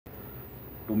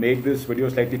To make this video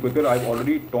slightly quicker, I've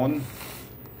already torn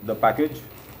the package,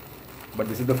 but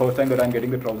this is the first time that I'm getting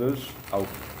the trousers out.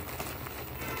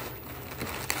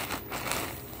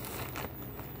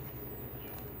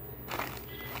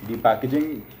 The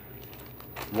packaging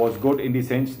was good in the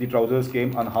sense the trousers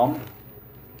came unharmed.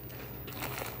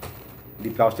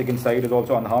 The plastic inside is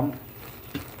also unharmed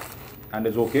and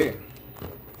is okay.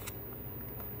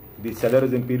 The seller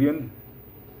is Empyrean,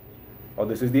 or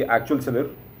this is the actual seller,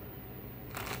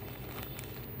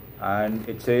 and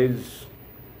it says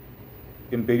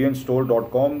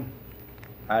empyreanstore.com,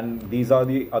 and these are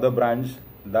the other brands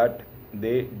that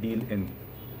they deal in.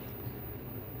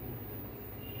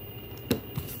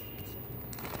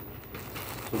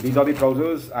 So these are the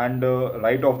trousers, and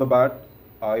right off the bat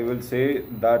I will say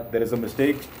that there is a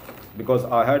mistake, because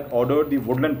I had ordered the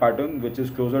woodland pattern, which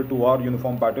is closer to our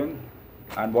uniform pattern,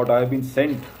 and what I have been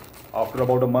sent after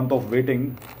about a month of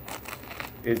waiting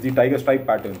is the tiger stripe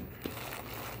pattern.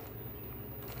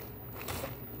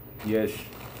 Yes,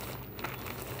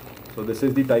 so this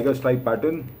is the tiger stripe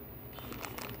pattern.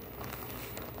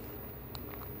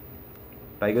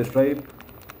 Tiger stripe,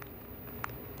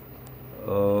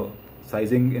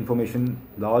 sizing information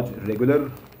large,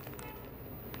 regular,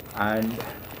 and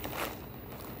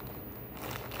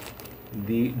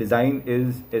the design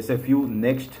is SFU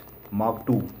Next Mark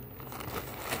 2.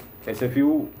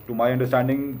 SFU, to my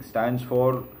understanding, stands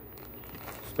for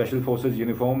Special Forces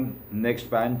Uniform Next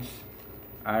Pants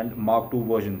and Mark 2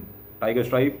 version. Tiger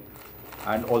stripe,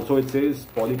 and also it says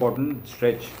polycotton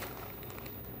stretch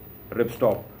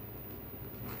ripstop.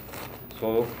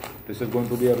 So this is going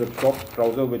to be a ripstop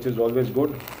trouser, which is always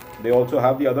good. They also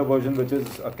have the other version, which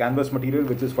is a canvas material,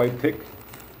 which is quite thick,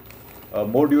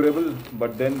 more durable,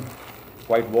 but then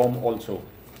quite warm also.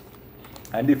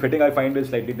 And the fitting I find is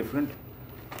slightly different.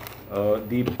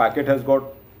 The packet has got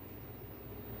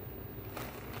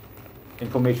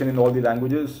information in all the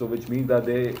languages, so which means that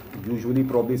they usually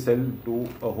probably sell to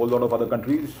a whole lot of other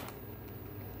countries,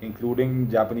 including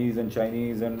Japanese and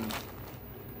Chinese and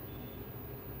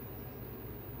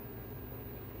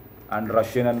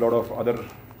Russian and a lot of other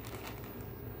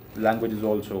languages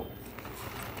also.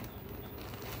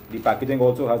 The packaging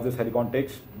also has this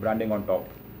helikon-tex branding on top.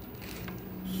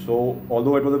 So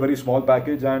although it was a very small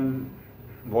package and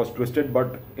was twisted,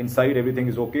 but inside everything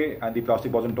is okay and the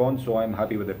plastic wasn't torn, so I'm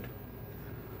happy with it.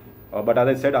 But as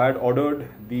I said, I had ordered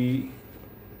the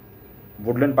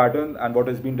woodland pattern, and what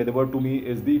has been delivered to me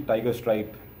is the tiger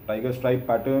stripe. Tiger stripe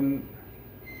pattern,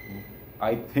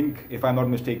 I think, if I'm not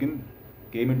mistaken,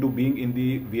 came into being in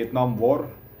the Vietnam War,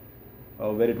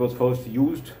 where it was first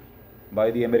used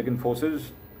by the American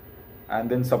forces, and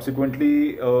then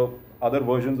subsequently other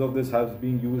versions of this have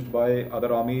been used by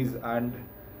other armies, and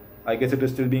I guess it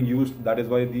is still being used. That is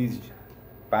why these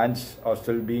pants are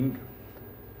still being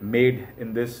made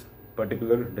in this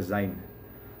particular design.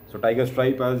 So tiger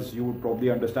stripe, as you would probably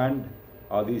understand,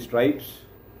 are these stripes,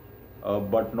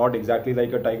 but not exactly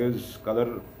like a tiger's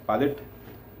color palette,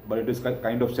 but it is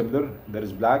kind of similar. There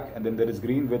is black and then there is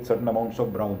green with certain amounts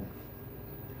of brown.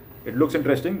 It looks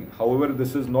interesting. However,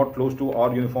 this is not close to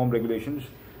our uniform regulations,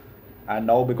 and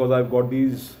now because I've got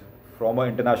these from an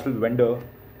international vendor,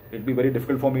 it'll be very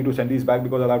difficult for me to send these back,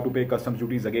 because I'll have to pay customs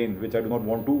duties again, which I do not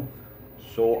want to.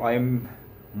 So I'm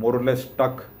more or less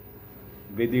stuck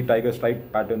with the tiger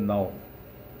stripe pattern now.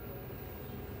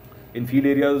 In field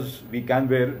areas we can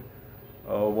wear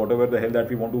whatever the hell that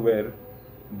we want to wear,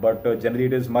 but generally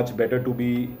it is much better to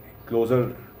be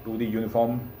closer to the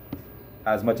uniform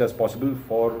as much as possible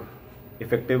for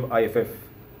effective IFF,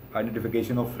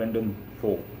 identification of friend and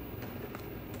foe.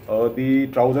 The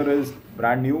trouser is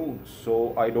brand new,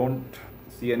 so I don't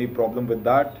see any problem with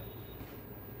that.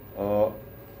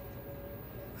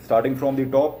 Starting from the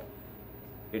top,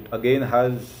 it again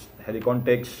has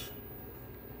helikon-tex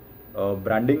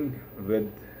branding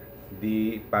with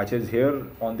the patches here.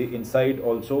 On the inside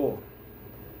also,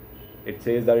 it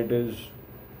says that it is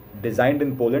designed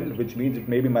in Poland, which means it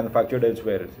may be manufactured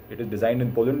elsewhere. It is designed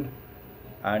in Poland,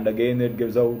 and again it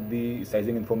gives out the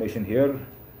sizing information here,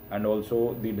 and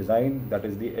also the design, that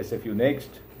is the SFU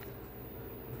Next.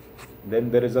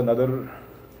 Then there is another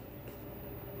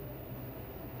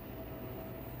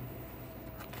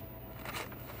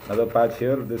patch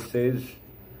here. This says,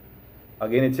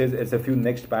 again it says SFU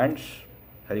Next Pants,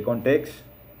 helikon-tex,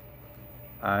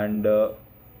 and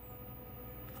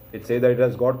it says that it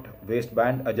has got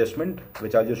waistband adjustment,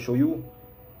 which I'll just show you,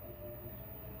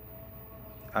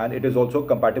 and it is also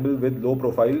compatible with low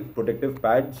profile protective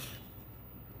pads.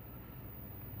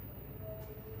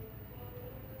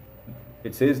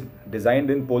 It says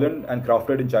designed in Poland and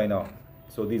crafted in China,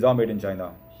 so these are made in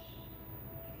China.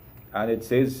 and it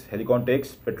says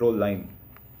helikon-tex petrol line.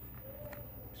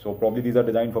 So probably these are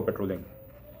designed for petroling.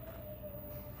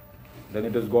 Then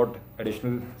it has got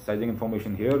additional sizing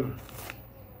information here.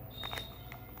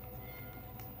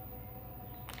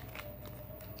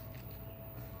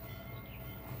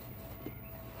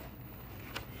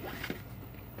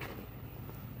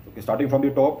 Okay, starting from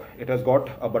the top, it has got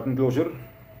a button closure.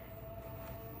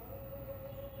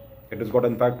 It has got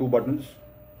in fact 2 buttons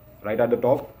right at the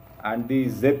top, and the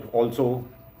zip also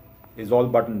is all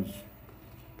buttons.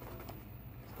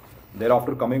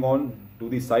 Thereafter, coming on to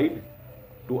the side,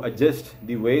 to adjust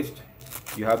the waist,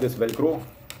 you have this velcro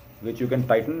which you can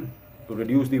tighten to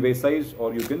reduce the waist size,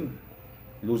 or you can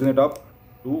loosen it up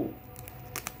to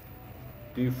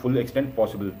the full extent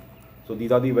possible. So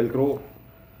these are the velcro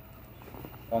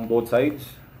on both sides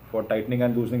for tightening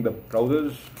and loosening the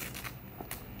trousers.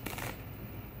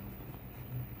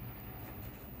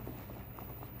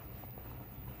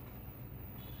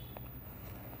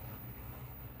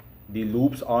 The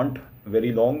loops aren't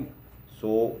very long,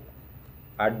 so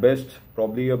at best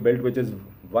probably a belt which is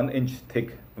 1 inch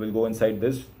thick will go inside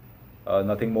this,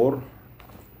 nothing more.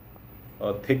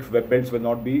 Thick web belts will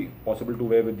not be possible to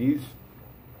wear with these.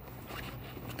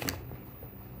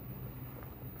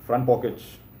 Front pockets.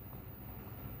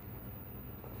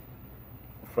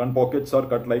 Front pockets are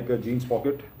cut like a jeans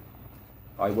pocket.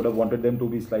 I would have wanted them to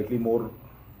be slightly more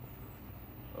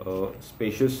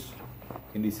spacious,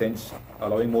 in the sense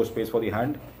allowing more space for the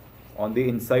hand. On the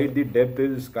inside, the depth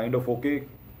is kind of okay,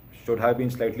 should have been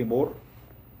slightly more,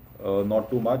 not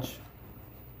too much.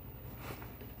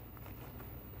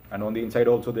 And on the inside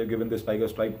also they've given this tiger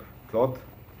stripe cloth,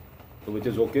 so which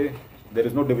is okay. There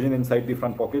is no division inside the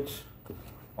front pockets.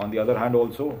 On the other hand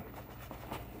also,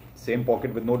 same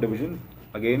pocket with no division.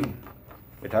 Again,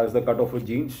 it has the cut off with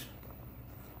jeans.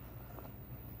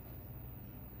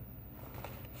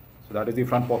 So that is the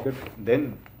front pocket.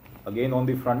 Then again on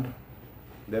the front,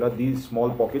 there are these small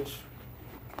pockets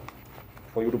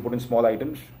for you to put in small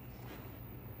items.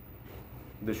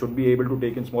 This should be able to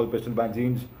take in small pistol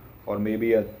magazines, or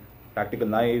maybe a tactical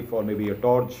knife, or maybe a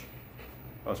torch,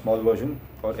 a small version,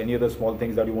 or any other small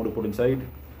things that you want to put inside.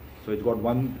 So it's got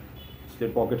one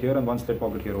slit pocket here and one slit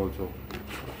pocket here also.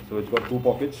 So it's got 2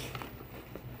 pockets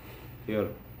here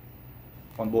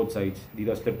on both sides. These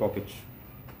are slit pockets.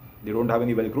 They don't have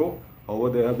any velcro, however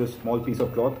they have this small piece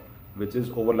of cloth which is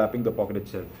overlapping the pocket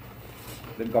itself.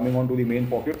 Then coming on to the main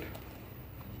pocket,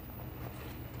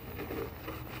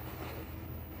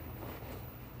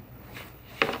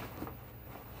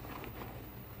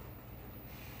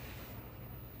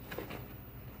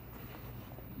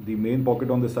 the main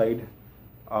pocket on the side,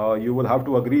 you will have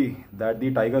to agree that the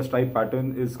tiger stripe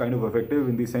pattern is kind of effective,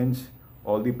 in the sense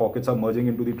all the pockets are merging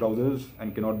into the trousers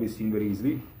and cannot be seen very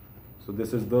easily. So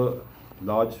this is the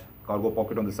large cargo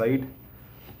pocket on the side.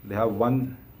 They have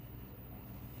one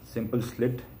simple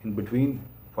slit in between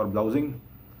for blousing.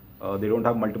 They don't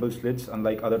have multiple slits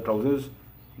unlike other trousers.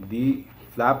 The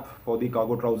flap for the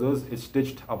cargo trousers is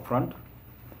stitched up front,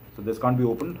 so this can't be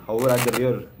opened. However, at the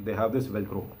rear they have this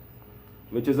velcro,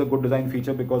 which is a good design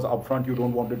feature, because up front you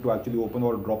don't want it to actually open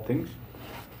or drop things,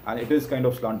 and it is kind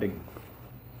of slanting.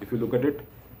 If you look at it,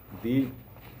 the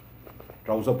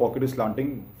trouser pocket is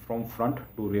slanting from front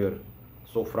to rear.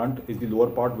 So front is the lower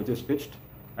part which is stitched,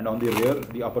 and on the rear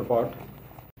the upper part.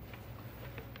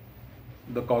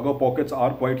 The cargo pockets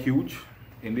are quite huge,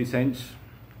 in the sense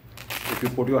if you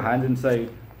put your hands inside,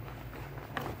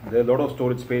 there's a lot of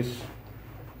storage space.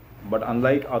 But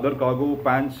unlike other cargo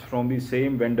pants from the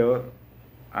same vendor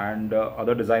and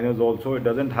other designers also, it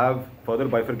doesn't have further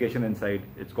bifurcation inside.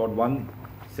 It's got one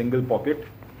single pocket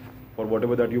for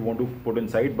whatever that you want to put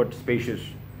inside, but spacious.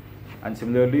 And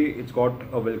similarly, it's got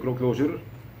a velcro closure,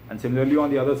 and similarly on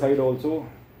the other side also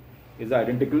is the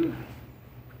identical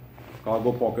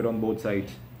cargo pocket on both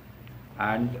sides.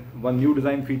 And one new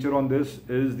design feature on this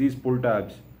is these pull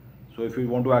tabs. So if you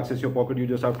want to access your pocket, you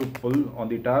just have to pull on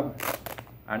the tab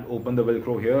and open the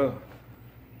velcro here.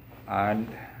 And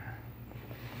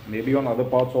maybe on other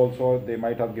parts also they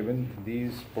might have given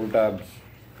these pull tabs.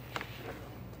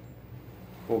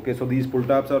 Okay, so these pull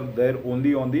tabs are there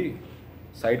only on the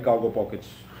side cargo pockets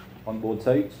on both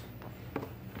sides.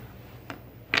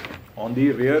 On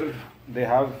the rear they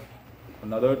have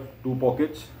another 2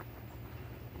 pockets.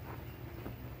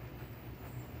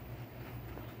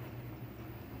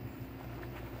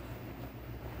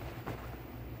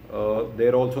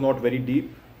 They're also not very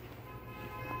deep,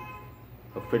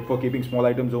 fit for keeping small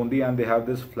items only, and they have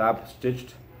this flap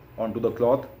stitched onto the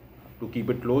cloth to keep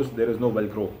it closed. There is no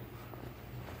velcro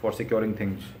for securing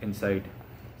things inside.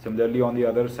 Similarly on the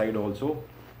other side also,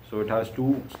 so it has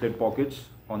 2 slit pockets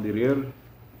on the rear.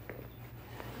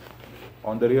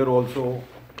 On the rear also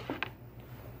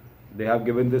they have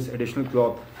given this additional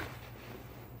cloth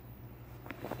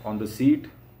on the seat.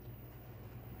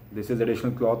 This is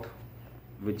additional cloth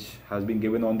which has been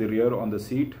given on the rear on the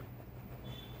seat.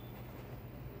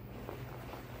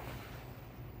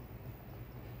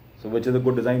 So which is a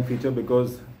good design feature,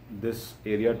 because this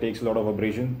area takes a lot of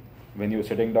abrasion when you're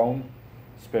sitting down,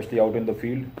 especially out in the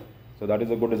field. So that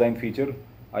is a good design feature.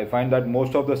 I find that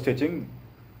most of the stitching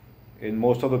in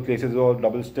most of the places are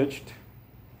double stitched.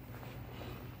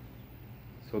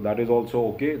 So that is also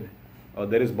okay.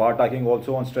 There is bar tacking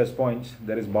also on stress points.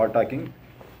 There is bar tacking.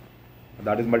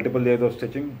 That is multiple layers of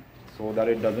stitching so that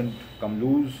it doesn't come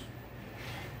loose.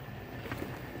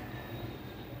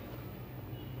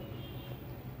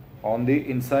 On the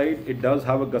inside, it does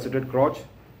have a gusseted crotch.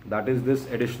 That is this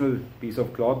additional piece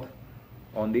of cloth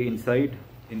on the inside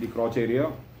in the crotch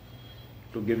area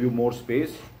to give you more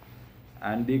space.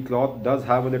 And the cloth does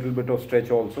have a little bit of stretch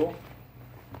also.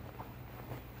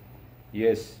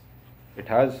 Yes, it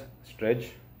has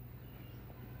stretch.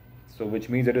 So which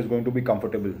means it is going to be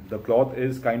comfortable. The cloth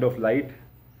is kind of light.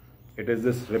 It is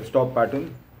this ripstop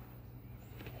pattern.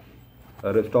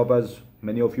 A ripstop, as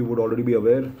many of you would already be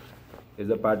aware, is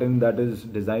a pattern that is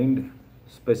designed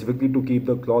specifically to keep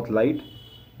the cloth light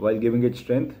while giving it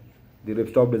strength. The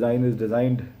ripstop design is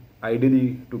designed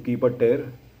ideally to keep a tear,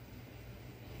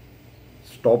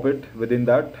 stop it within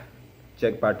that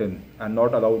check pattern and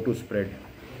not allow it to spread.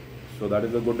 So that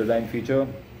is a good design feature.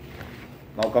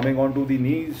 Now coming on to the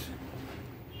knees.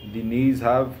 The knees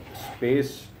have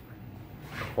space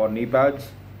for knee pads.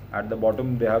 At the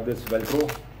bottom they have this velcro,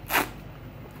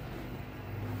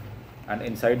 and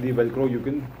inside the velcro you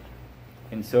can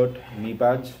insert knee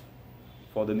pads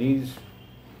for the knees.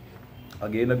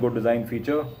 Again, a good design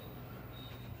feature.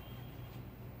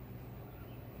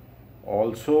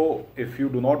 Also, if you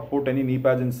do not put any knee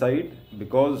pads inside,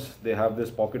 because they have this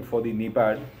pocket for the knee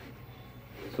pad,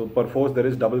 so perforce there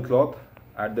is double cloth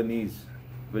at the knees,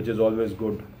 which is always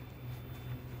good.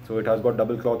 So it has got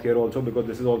double cloth here also, because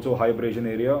this is also high abrasion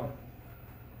area,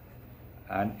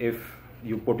 and if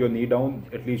you put your knee down,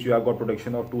 at least you have got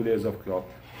protection of 2 layers of cloth.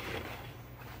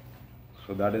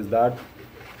 So that is that.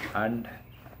 And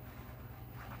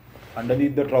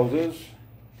underneath the trousers,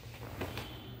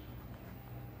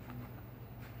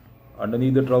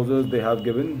 they have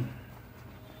given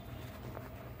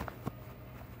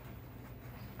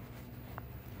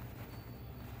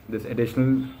this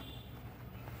additional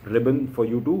ribbon for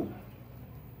you to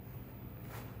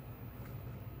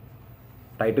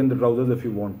tighten the trousers if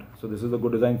you want. So this is a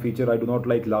good design feature. I do not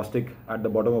like elastic at the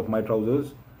bottom of my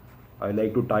trousers. I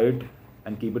like to tie it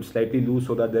and keep it slightly loose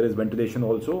so that there is ventilation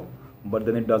also, but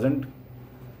then it doesn't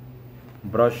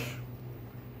brush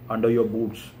under your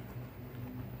boots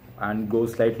and go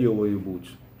slightly over your boots.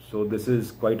 So this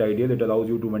is quite ideal. It allows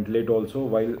you to ventilate also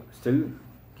while still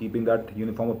keeping that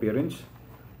uniform appearance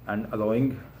and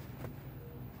allowing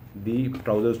the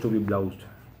trousers to be bloused.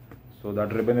 So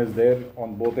that ribbon is there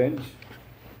on both ends.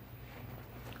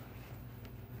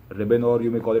 Ribbon, or you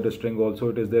may call it a string also,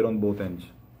 it is there on both ends.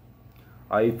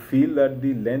 I feel that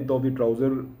the length of the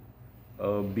trouser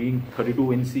being 32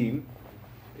 inseam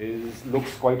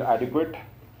looks quite adequate.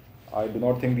 I do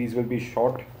not think these will be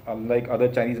short, unlike other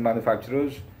Chinese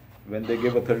manufacturers. When they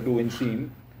give a 32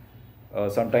 inseam,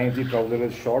 sometimes the trouser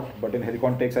is short, but in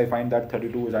helikon-tex I find that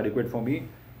 32 is adequate for me.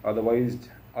 Otherwise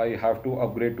I have to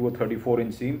upgrade to a 34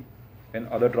 inseam in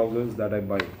other trousers that I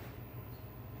buy.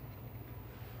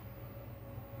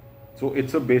 So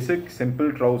it's a basic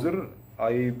simple trouser.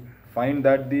 I find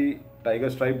that the tiger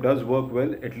stripe does work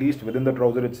well, at least within the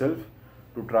trouser itself,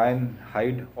 to try and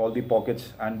hide all the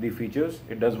pockets and the features.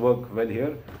 It does work well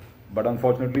here, but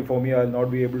unfortunately for me, I'll not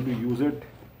be able to use it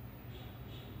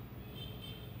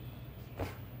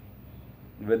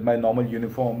with my normal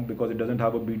uniform because it doesn't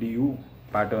have a BDU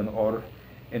pattern, or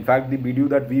in fact the BDU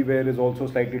that we wear is also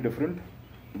slightly different,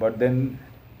 but then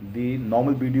the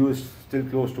normal BDU is still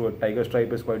close to it. Tiger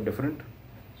stripe is quite different.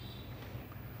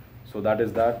 So that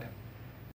is that.